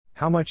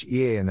How much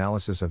EA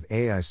analysis of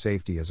AI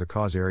safety as a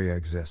cause area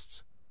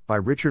exists? By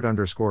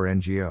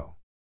Richard_NGO.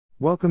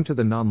 Welcome to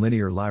the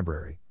Nonlinear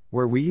Library,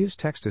 where we use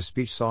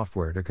text-to-speech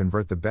software to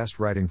convert the best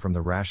writing from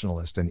the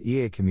rationalist and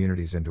EA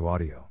communities into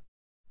audio.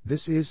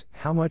 This is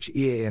How much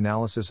EA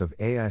analysis of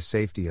AI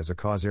safety as a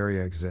cause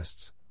area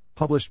exists,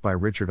 published by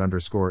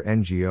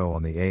Richard_NGO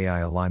on the AI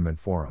Alignment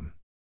Forum.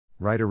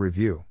 Write a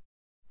review.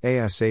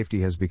 AI safety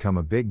has become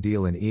a big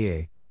deal in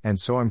EA, and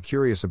so I'm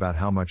curious about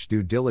how much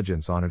due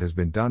diligence on it has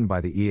been done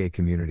by the EA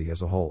community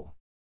as a whole.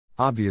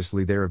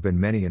 Obviously, there have been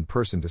many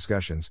in-person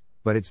discussions,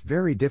 but it's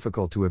very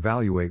difficult to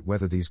evaluate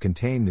whether these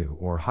contain new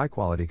or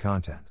high-quality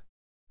content.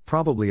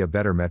 Probably a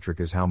better metric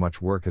is how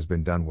much work has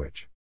been done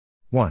which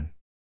 1.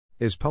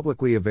 Is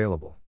publicly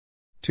available.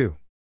 2.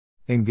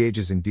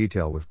 Engages in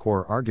detail with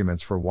core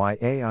arguments for why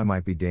AI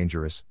might be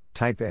dangerous,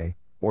 type A,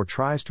 or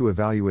tries to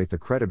evaluate the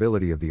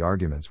credibility of the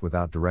arguments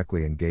without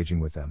directly engaging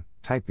with them,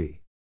 type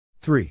B.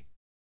 3.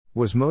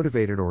 Was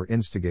motivated or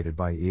instigated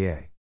by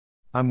EA.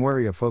 I'm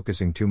wary of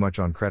focusing too much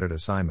on credit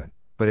assignment,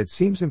 but it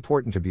seems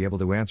important to be able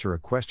to answer a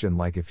question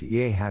like if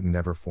EA hadn't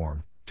ever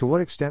formed, to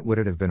what extent would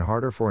it have been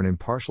harder for an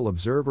impartial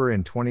observer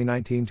in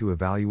 2019 to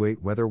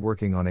evaluate whether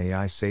working on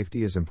AI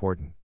safety is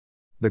important?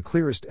 The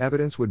clearest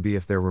evidence would be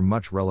if there were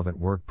much relevant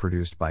work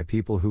produced by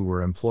people who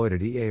were employed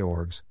at EA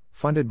orgs,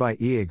 funded by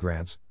EA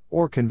grants,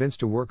 or convinced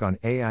to work on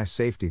AI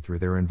safety through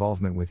their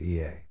involvement with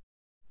EA.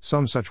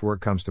 Some such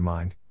work comes to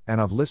mind, and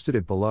I've listed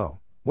it below.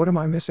 What am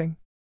I missing?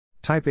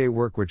 Type A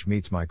work which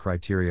meets my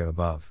criteria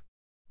above.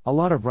 A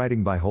lot of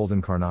writing by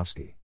Holden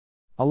Karnofsky.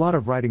 A lot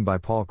of writing by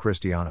Paul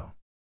Christiano.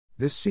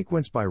 This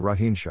sequence by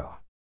Raheen Shah.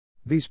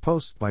 These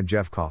posts by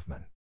Jeff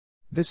Kaufman.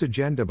 This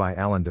agenda by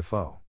Alan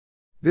Defoe.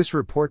 This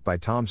report by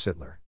Tom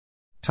Sittler.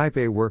 Type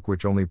A work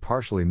which only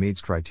partially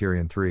meets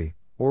criterion 3,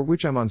 or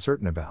which I'm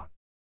uncertain about.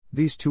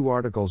 These 2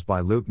 articles by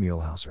Luke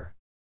Muehlhauser.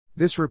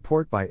 This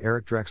report by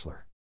Eric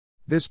Drexler.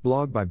 This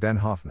blog by Ben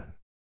Hoffman.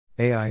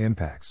 AI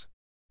impacts.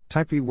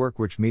 Type E work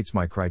which meets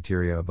my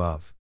criteria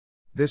above.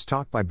 This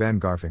talk by Ben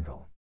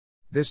Garfinkel.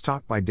 This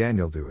talk by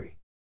Daniel Dewey.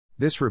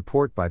 This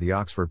report by the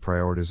Oxford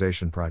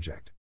Prioritization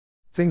Project.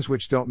 Things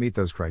which don't meet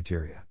those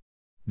criteria.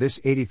 This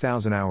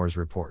 80,000 hours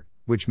report,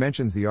 which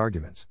mentions the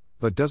arguments,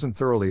 but doesn't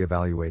thoroughly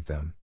evaluate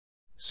them.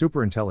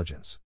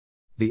 Superintelligence.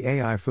 The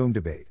AI FOOM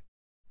debate.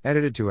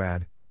 Edited to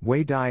add,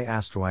 Wei Dai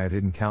asked why I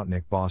didn't count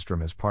Nick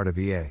Bostrom as part of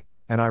EA,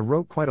 and I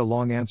wrote quite a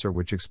long answer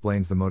which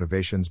explains the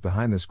motivations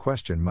behind this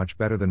question much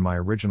better than my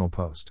original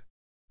post.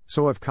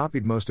 So I've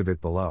copied most of it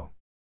below.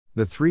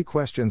 The 3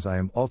 questions I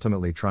am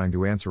ultimately trying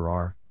to answer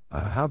are,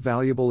 how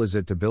valuable is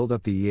it to build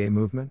up the EA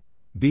movement?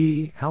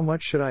 B. How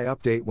much should I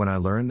update when I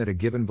learn that a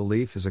given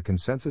belief is a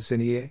consensus in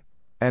EA?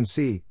 And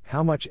C.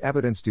 How much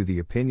evidence do the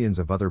opinions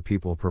of other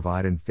people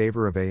provide in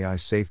favor of AI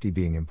safety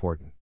being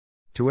important?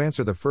 To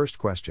answer the first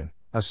question,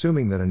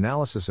 assuming that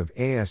analysis of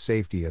AI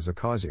safety as a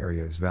cause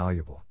area is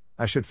valuable,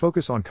 I should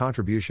focus on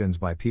contributions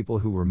by people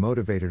who were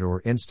motivated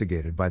or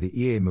instigated by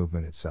the EA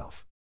movement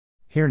itself.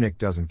 Here Nick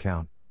doesn't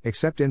count,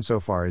 except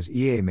insofar as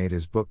EA made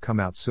his book come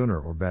out sooner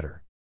or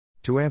better.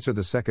 To answer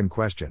the second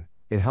question,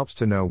 it helps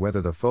to know whether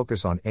the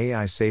focus on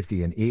AI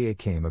safety in EA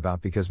came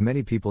about because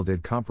many people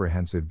did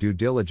comprehensive due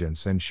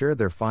diligence and shared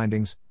their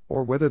findings,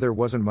 or whether there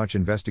wasn't much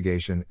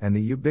investigation and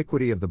the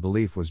ubiquity of the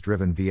belief was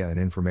driven via an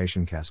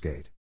information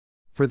cascade.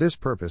 For this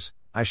purpose,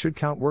 I should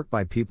count work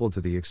by people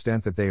to the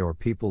extent that they or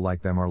people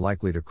like them are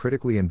likely to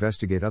critically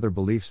investigate other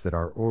beliefs that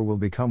are or will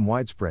become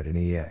widespread in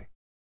EA.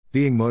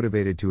 Being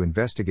motivated to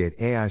investigate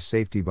AI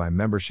safety by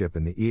membership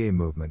in the EA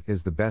movement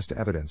is the best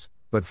evidence,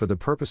 but for the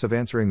purpose of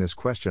answering this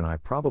question I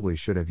probably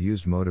should have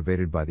used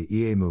motivated by the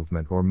EA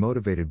movement or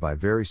motivated by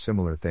very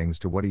similar things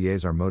to what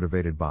EAs are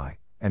motivated by,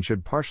 and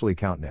should partially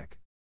count Nick.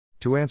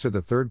 To answer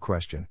the third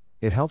question,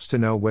 it helps to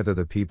know whether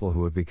the people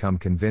who have become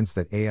convinced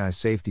that AI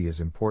safety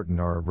is important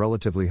are a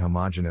relatively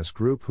homogeneous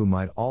group who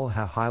might all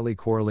have highly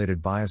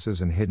correlated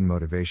biases and hidden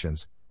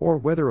motivations, or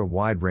whether a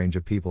wide range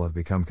of people have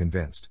become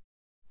convinced.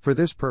 For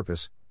this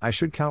purpose, I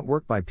should count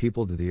work by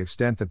people to the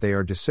extent that they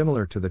are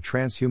dissimilar to the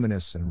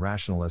transhumanists and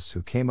rationalists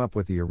who came up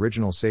with the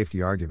original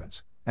safety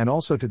arguments, and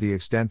also to the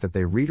extent that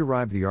they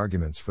rederive the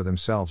arguments for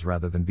themselves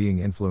rather than being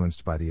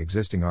influenced by the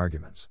existing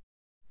arguments.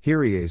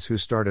 Here EAs who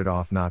started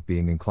off not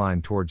being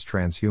inclined towards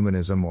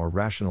transhumanism or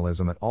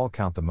rationalism at all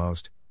count the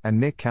most, and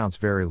Nick counts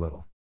very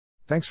little.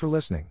 Thanks for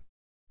listening.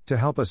 To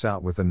help us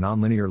out with the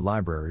Nonlinear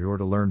Library or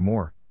to learn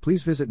more,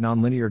 please visit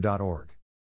nonlinear.org.